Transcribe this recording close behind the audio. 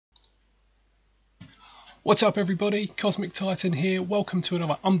What's up everybody, Cosmic Titan here. Welcome to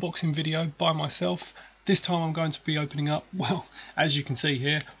another unboxing video by myself. This time I'm going to be opening up, well, as you can see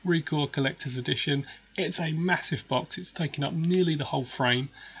here, ReCore Collectors Edition. It's a massive box, it's taking up nearly the whole frame.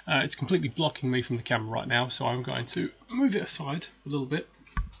 It's completely blocking me from the camera right now, so I'm going to move it aside a little bit.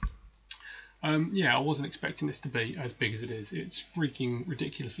 Yeah, I wasn't expecting this to be as big as it is. It's freaking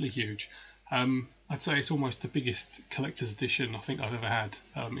ridiculously huge. I'd say it's almost the biggest collector's edition I think I've ever had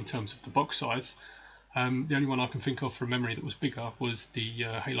in terms of the box size. The only one I can think of from memory that was bigger was the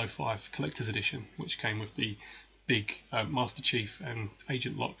Halo 5 Collector's Edition, which came with the big Master Chief and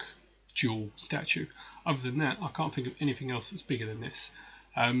Agent Locke dual statue. Other than that, I can't think of anything else that's bigger than this.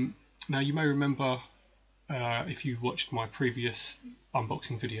 Now you may remember, if you watched my previous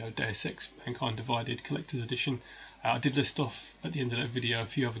unboxing video, Deus Ex Mankind Divided Collector's Edition, I did list off at the end of that video a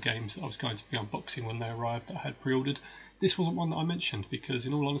few other games that I was going to be unboxing when they arrived that I had pre-ordered. This wasn't one that I mentioned because,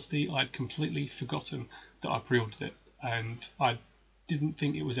 in all honesty, I had completely forgotten that I pre-ordered it, and I didn't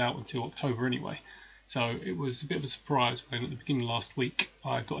think it was out until October anyway. So it was a bit of a surprise when at the beginning of last week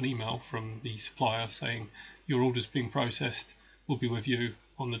I got an email from the supplier saying your order's being processed, will be with you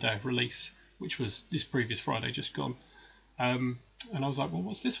on the day of release, which was this previous Friday just gone. And I was like, well,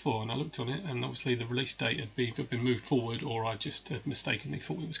 what's this for? And I looked on it, and obviously the release date had either been moved forward or I just had mistakenly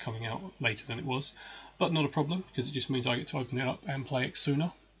thought it was coming out later than it was. But not a problem, because it just means I get to open it up and play it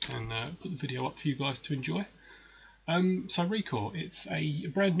sooner and put the video up for you guys to enjoy. So ReCore, it's a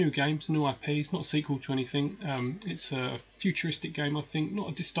brand new game, it's a new IP, it's not a sequel to anything. It's a futuristic game, I think, not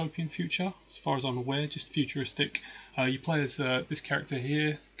a dystopian future, as far as I'm aware, just futuristic. You play as this character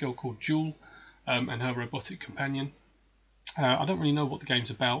here, a girl called Jewel, and her robotic companion. I don't really know what the game's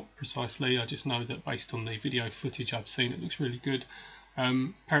about precisely, I just know that based on the video footage I've seen it looks really good.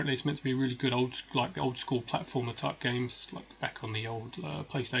 Apparently it's meant to be really good old school platformer type games, like back on the old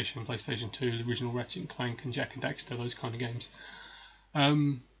PlayStation, PlayStation 2, the original Ratchet and Clank and Jak and Daxter, those kind of games.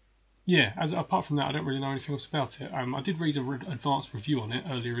 Yeah, apart from that I don't really know anything else about it. I did read an advanced review on it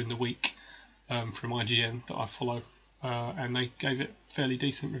earlier in the week from IGN that I follow, and they gave it a fairly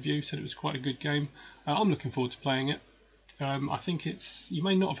decent review, said it was quite a good game. I'm looking forward to playing it. I think you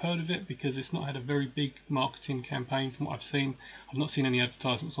may not have heard of it because it's not had a very big marketing campaign from what I've seen. I've not seen any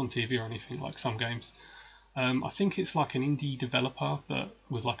advertisements on TV or anything like some games. I think it's like an indie developer, but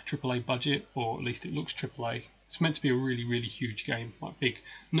with like a AAA budget, or at least it looks AAA. It's meant to be a really, really huge game, like big,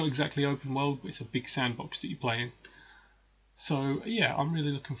 not exactly open world, but it's a big sandbox that you play in. So yeah, I'm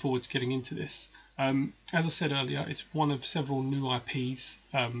really looking forward to getting into this. As I said earlier, it's one of several new IPs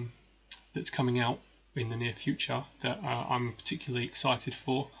that's coming out in the near future that I'm particularly excited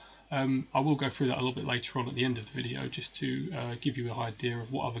for. I will go through that a little bit later on at the end of the video, just to give you an idea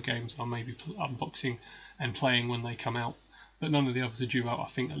of what other games I may be unboxing and playing when they come out, but none of the others are due out, I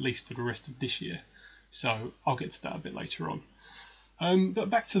think, at least for the rest of this year, so I'll get to that a bit later on. But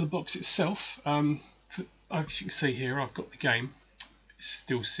back to the box itself. As you can see here, I've got the game. It's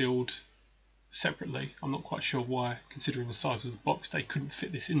still sealed separately. I'm not quite sure why, considering the size of the box, they couldn't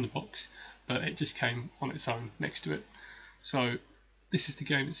fit this in the box, but it just came on its own next to it. So this is the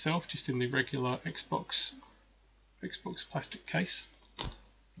game itself, just in the regular Xbox plastic case.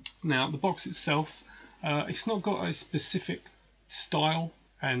 Now the box itself, it's not got a specific style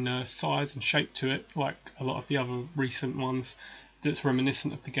and size and shape to it like a lot of the other recent ones that's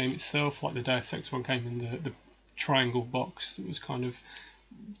reminiscent of the game itself, like the Deus Ex one came in the triangle box that was kind of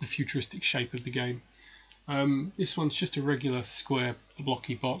the futuristic shape of the game. This one's just a regular square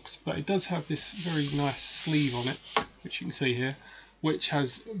blocky box, but it does have this very nice sleeve on it, which you can see here, which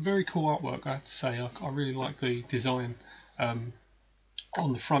has very cool artwork, I have to say. I really like the design. On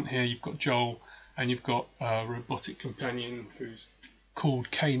the front here you've got Joel, and you've got a robotic companion who's called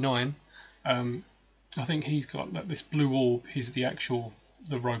K9. I think he's got this blue orb. He's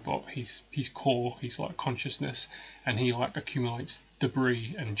the robot. He's core. He's like consciousness, and he like accumulates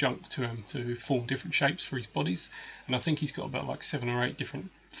debris and junk to him to form different shapes for his bodies. And I think he's got about like 7 or 8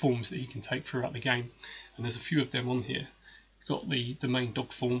 different forms that he can take throughout the game. And there's a few of them on here. You've got the main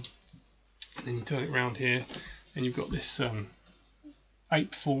dog form, and then you turn it around here, and you've got this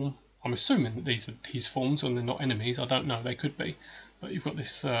ape form. I'm assuming that these are his forms and they're not enemies. I don't know. They could be. But you've got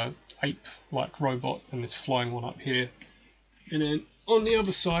this ape-like robot and this flying one up here. And then on the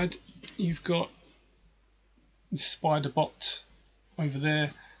other side, you've got this spider bot over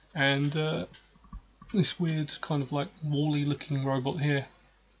there, and this weird kind of like Wall-E looking robot here.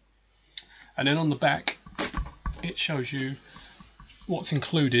 And then on the back, it shows you what's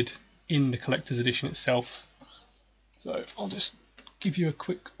included in the collector's edition itself. So I'll just give you a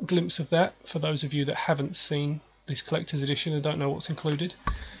quick glimpse of that for those of you that haven't seen this collector's edition and don't know what's included.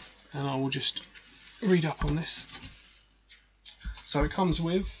 And I will just read up on this. So it comes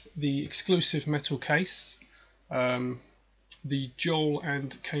with the exclusive metal case, the Joel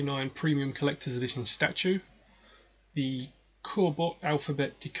and K9 Premium Collectors Edition statue, the Corebot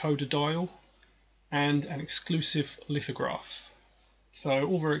alphabet decoder dial, and an exclusive lithograph. So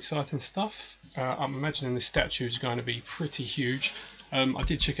all very exciting stuff. I'm imagining this statue is going to be pretty huge. I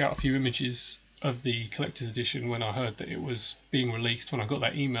did check out a few images of the collector's edition when I heard that it was being released, when I got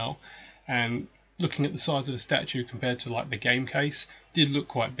that email, and looking at the size of the statue compared to like the game case, did look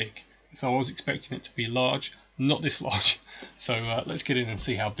quite big. So I was expecting it to be large, not this large. So let's get in and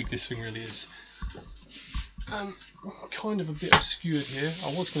see how big this thing really is. Kind of a bit obscured here.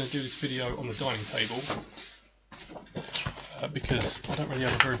 I was going to do this video on the dining table because I don't really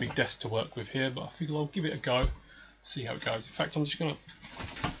have a very big desk to work with here, but I figure I'll give it a go, see how it goes. In fact, I'm going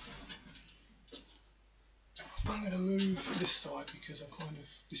to move this side because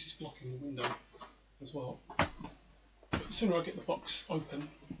this is blocking the window as well. But the sooner I get the box open,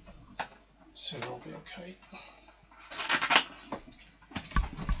 the sooner I'll be okay.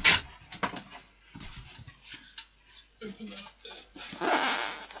 Let's open that up there.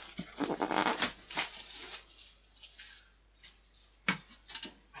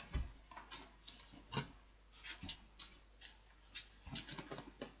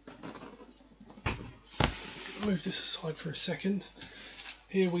 Move this aside for a second.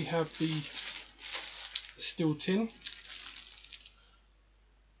 Here we have the steel tin. You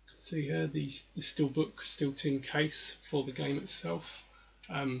can see here the steelbook, steel tin case for the game itself.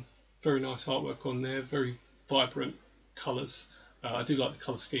 Very nice artwork on there, very vibrant colours. I do like the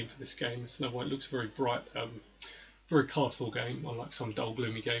colour scheme for this game. It's another one. It looks very bright, very colourful game, unlike some dull,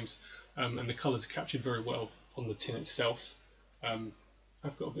 gloomy games. And the colours are captured very well on the tin itself.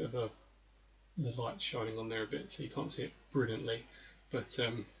 I've got a bit of the light shining on there a bit, so you can't see it brilliantly. But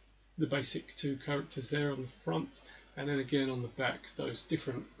the basic two characters there on the front, and then again on the back, those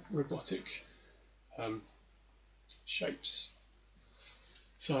different robotic shapes.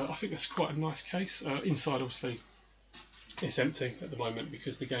 So I think that's quite a nice case. Inside, obviously, it's empty at the moment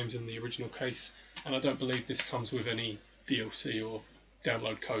because the game's in the original case, and I don't believe this comes with any DLC or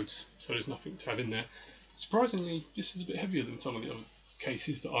download codes, so there's nothing to have in there. Surprisingly, this is a bit heavier than some of the other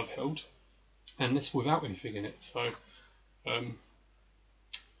cases that I've held, and this without anything in it. So having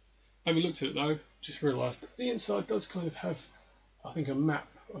looked at it though, just realised the inside does kind of have, I think, a map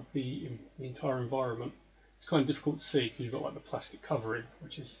of the entire environment. It's kind of difficult to see because you've got like the plastic covering,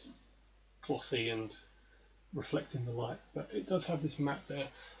 which is glossy and reflecting the light, but it does have this map there,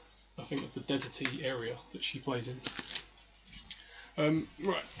 I think, of the deserty area that she plays in.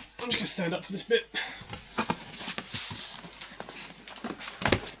 Right, I'm just going to stand up for this bit.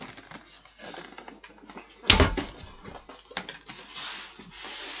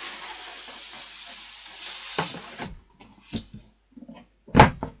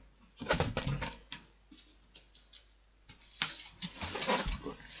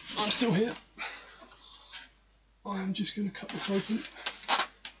 I'm still here. I'm just going to cut this open.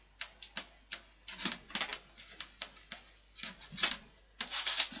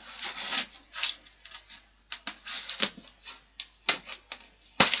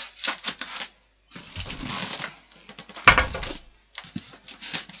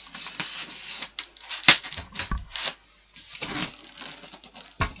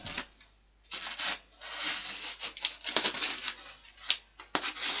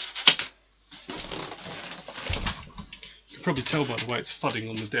 Probably tell by the way it's thudding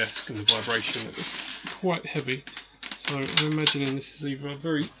on the desk and the vibration that it's quite heavy, so I'm imagining this is either a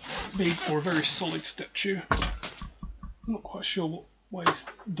very big or a very solid statue. I'm not quite sure what way is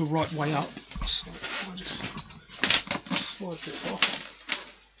the right way up, so I'll just slide this off.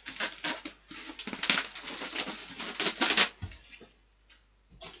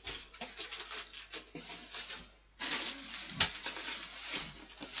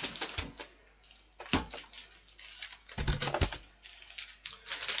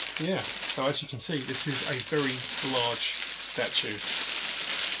 Yeah, so as you can see, this is a very large statue.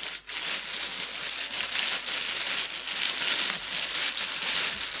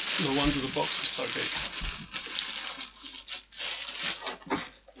 No wonder the box was so big.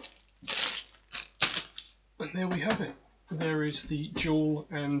 And there we have it. There is the Joel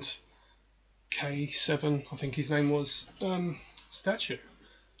and K7, I think his name was, statue.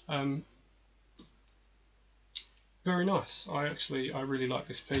 Very nice. I really like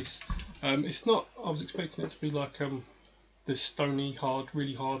this piece. It's not, I was expecting it to be like this stony, hard,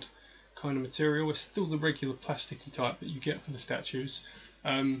 really hard kind of material. It's still the regular plasticky type that you get for the statues,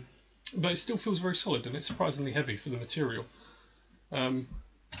 but it still feels very solid, and it's surprisingly heavy for the material.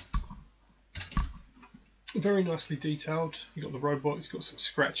 Very nicely detailed. You've got the robot, it's got some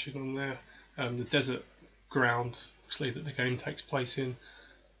scratching on there, the desert ground, obviously, that the game takes place in.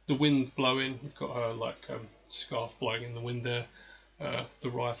 The wind blowing, you've got her scarf blowing in the wind there, the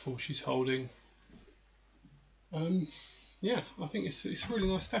rifle she's holding. Yeah, I think it's a really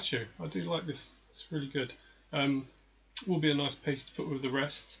nice statue. I do like this, it's really good. Will be a nice piece to put with the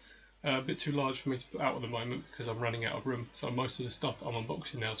rest. A bit too large for me to put out at the moment because I'm running out of room, so most of the stuff that I'm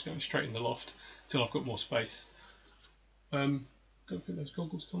unboxing now is going straight in the loft till I've got more space. Don't think those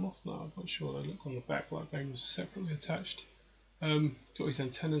goggles come off. No, I'm not sure. They look on the back like they was separately attached. Got his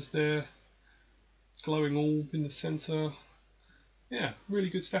antennas there, glowing orb in the centre. Yeah, really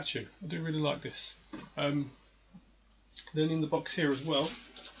good statue. I do really like this. Then in the box here as well,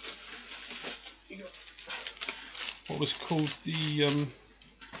 you got what was called the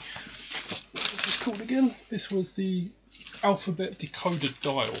what's this called again? This was the alphabet decoder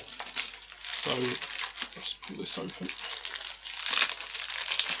dial. So let's pull this open.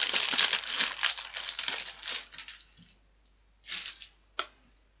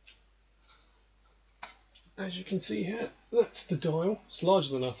 As you can see here, that's the dial. It's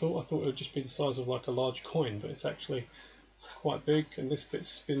larger than I thought. I thought it would just be the size of like a large coin, but it's actually quite big. And this bit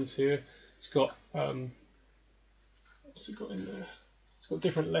spins here. It's got what's it got in there? It's got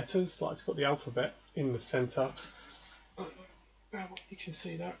different letters. Like it's got the alphabet in the centre. You can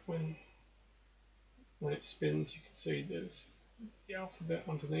see that when it spins, you can see there's the alphabet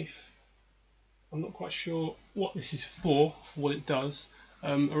underneath. I'm not quite sure what this is for, what it does.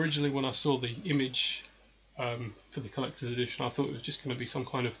 Originally, when I saw the image for the collector's edition, I thought it was just going to be some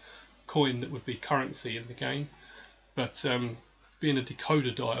kind of coin that would be currency in the game. But being a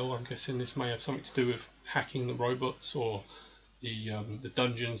decoder dial, I'm guessing this may have something to do with hacking the robots or the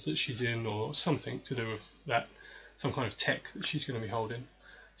dungeons that she's in, or something to do with that, some kind of tech that she's going to be holding.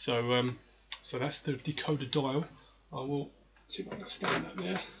 So so that's the decoder dial. I will see if I can stand that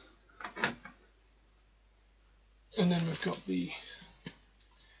there. And then we've got the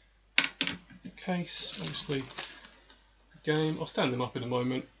case, obviously the game. I'll stand them up in a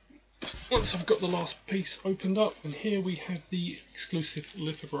moment once I've got the last piece opened up. And here we have the exclusive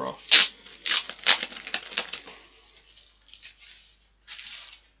lithograph.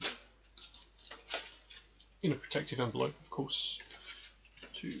 In a protective envelope, of course,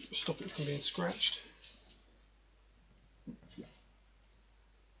 to stop it from being scratched.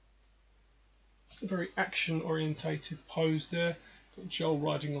 A very action orientated pose there. Got Joel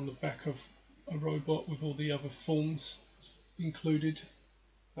riding on the back of a robot with all the other forms included.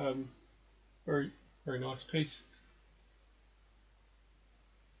 Very, very nice piece.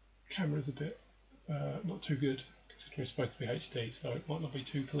 Camera's a bit not too good considering it's supposed to be HD, so it might not be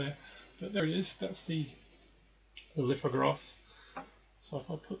too clear. But there it is. That's the lithograph. So if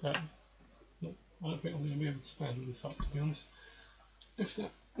I put that, I don't think I'm going to be able to stand this up, to be honest. If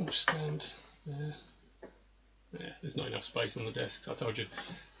that will stand there. Yeah, there's not enough space on the desk, so I told you.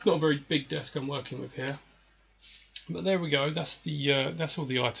 It's not a very big desk I'm working with here. But there we go, that's all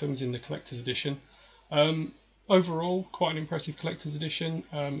the items in the collector's edition. Overall, quite an impressive collector's edition.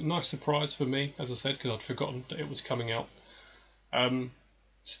 Nice surprise for me, as I said, because I'd forgotten that it was coming out.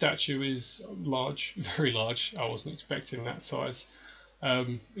 Statue is large, very large. I wasn't expecting that size.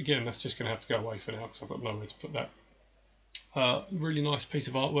 Again, that's just going to have to go away for now because I've got nowhere to put that. Really nice piece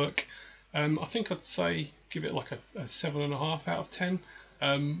of artwork. I think I'd say give it like a 7.5 out of 10,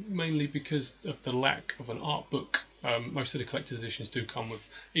 mainly because of the lack of an art book. Most of the collector's editions do come with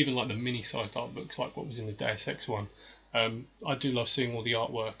even like the mini-sized art books, like what was in the Deus Ex one. I do love seeing all the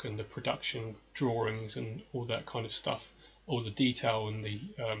artwork and the production drawings and all that kind of stuff, all the detail and the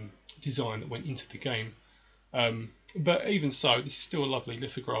design that went into the game. But even so, this is still a lovely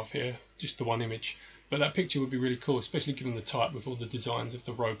lithograph here, just the one image. But that picture would be really cool, especially given the type with all the designs of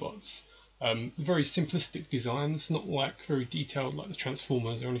the robots. Very simplistic designs, not like very detailed like the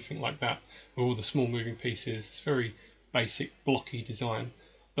Transformers or anything like that, with all the small moving pieces. It's very basic, blocky design,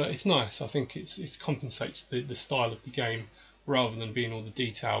 but it's nice. I think it compensates the style of the game rather than being all the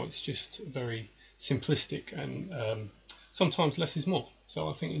detail. It's just very simplistic, and sometimes less is more. So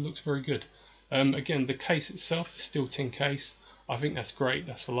I think it looks very good. Again, the case itself, the steel tin case, I think that's great.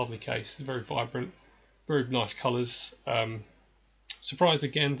 That's a lovely case. It's very vibrant, very nice colours. Surprised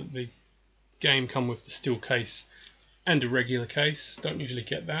again that the game come with the steel case and a regular case. Don't usually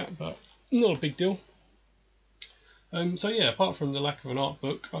get that, but not a big deal. So yeah, apart from the lack of an art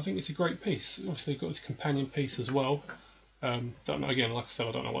book, I think it's a great piece. Obviously got this companion piece as well. Don't know, again, like I said,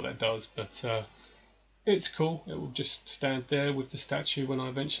 I don't know what that does, but it's cool. It will just stand there with the statue when I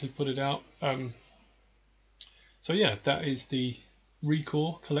eventually put it out. So yeah, that is the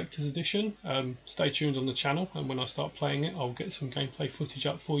ReCore Collectors Edition. Stay tuned on the channel, and when I start playing it, I'll get some gameplay footage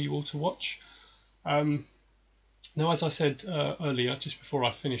up for you all to watch. Now, as I said earlier, just before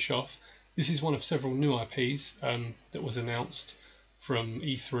I finish off, this is one of several new IPs that was announced from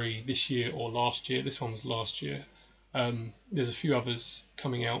E3 this year or last year. This one was last year. There's a few others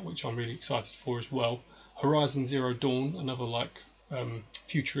coming out which I'm really excited for as well. Horizon Zero Dawn, another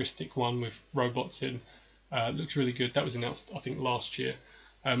futuristic one with robots in, looks really good. That was announced I think last year.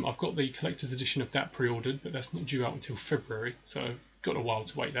 I've got the collector's edition of that pre-ordered, but that's not due out until February, so got a while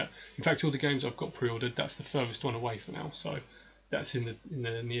to wait that. In fact, all the games I've got pre-ordered, that's the furthest one away for now, so that's in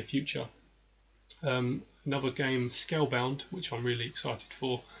the near future. Another game, Scalebound, which I'm really excited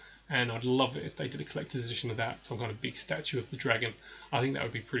for, and I'd love it if they did a collector's edition of that, some kind of big statue of the dragon. I think that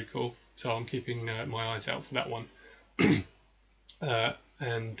would be pretty cool, so I'm keeping my eyes out for that one.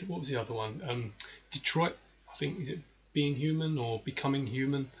 And what was the other one? Detroit, I think, is it Being Human or Becoming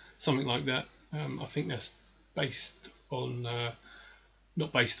Human, something like that. I think that's based on,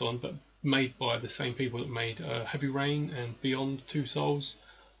 not based on, but made by the same people that made Heavy Rain and Beyond Two Souls.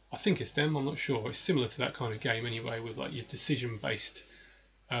 I think it's them, I'm not sure. It's similar to that kind of game anyway, with like your decision-based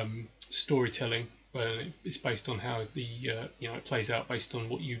storytelling, where it's based on how the it plays out based on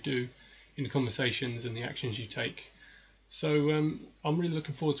what you do in the conversations and the actions you take. So I'm really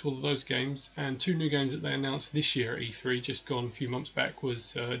looking forward to all of those games. And two new games that they announced this year at E3, just gone a few months back,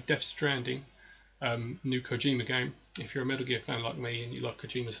 was Death Stranding, new Kojima game. If you're a Metal Gear fan like me and you love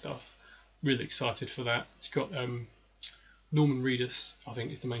Kojima stuff, really excited for that. It's got Norman Reedus, I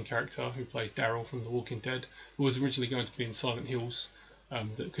think, is the main character, who plays Daryl from The Walking Dead, who was originally going to be in Silent Hills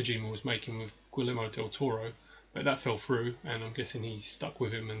that Kojima was making with Guillermo del Toro, but that fell through, and I'm guessing he's stuck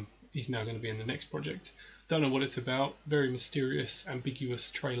with him and he's now going to be in the next project. Don't know what it's about, very mysterious, ambiguous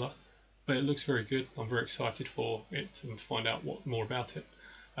trailer, but it looks very good. I'm very excited for it and to find out more about it.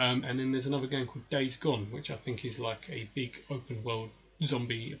 And then there's another game called Days Gone, which I think is like a big open world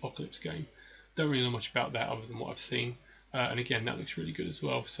zombie apocalypse game. Don't really know much about that other than what I've seen. And again, that looks really good as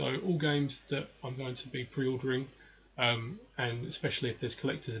well. So all games that I'm going to be pre-ordering, and especially if there's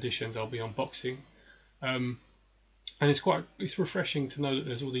collector's editions, I'll be unboxing. And it's refreshing to know that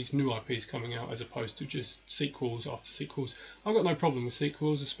there's all these new IPs coming out as opposed to just sequels after sequels. I've got no problem with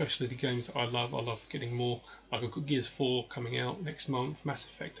sequels, especially the games that I love. I love getting more. Like I've got Gears 4 coming out next month, Mass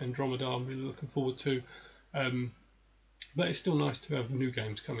Effect Andromeda I'm really looking forward to. But it's still nice to have new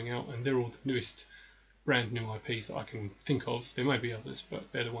games coming out, and they're all the newest brand new IPs that I can think of. There may be others,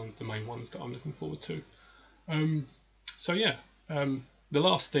 but they're the main ones that I'm looking forward to. So yeah, the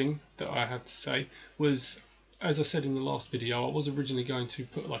last thing that I had to say was, as I said in the last video, I was originally going to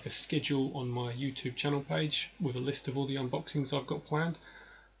put like a schedule on my YouTube channel page with a list of all the unboxings I've got planned.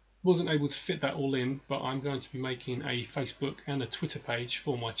 Wasn't able to fit that all in, but I'm going to be making a Facebook and a Twitter page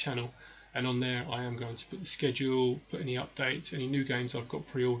for my channel, and on there I am going to put the schedule, put any updates, any new games I've got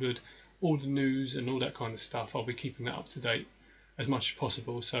pre-ordered, all the news and all that kind of stuff. I'll be keeping that up to date as much as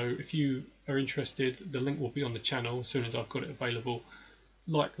possible. So if you are interested, the link will be on the channel as soon as I've got it available.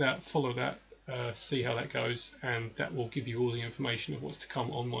 Like that, follow that, see how that goes, and that will give you all the information of what's to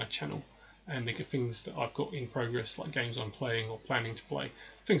come on my channel and the things that I've got in progress, like games I'm playing or planning to play,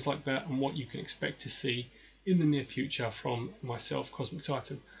 things like that, and what you can expect to see in the near future from myself, Cosmic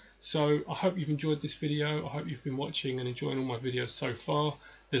Titan. So I hope you've enjoyed this video. I hope you've been watching and enjoying all my videos so far.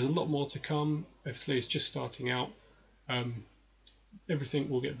 There's a lot more to come. Obviously it's just starting out. Everything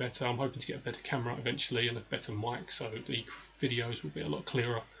will get better. I'm hoping to get a better camera eventually and a better mic, so the videos will be a lot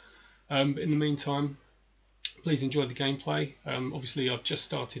clearer. But in the meantime, please enjoy the gameplay. Obviously I've just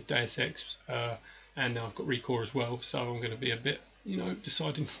started Deus Ex, and now I've got ReCore as well, so I'm going to be a bit,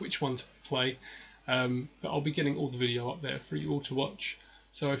 deciding which one to play. But I'll be getting all the video up there for you all to watch.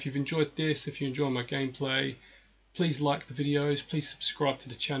 So if you've enjoyed this, if you enjoy my gameplay, please like the videos, please subscribe to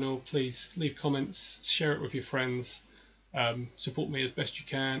the channel, please leave comments, share it with your friends, support me as best you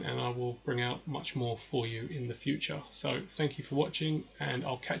can, and I will bring out much more for you in the future. So thank you for watching, and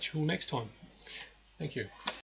I'll catch you all next time. Thank you.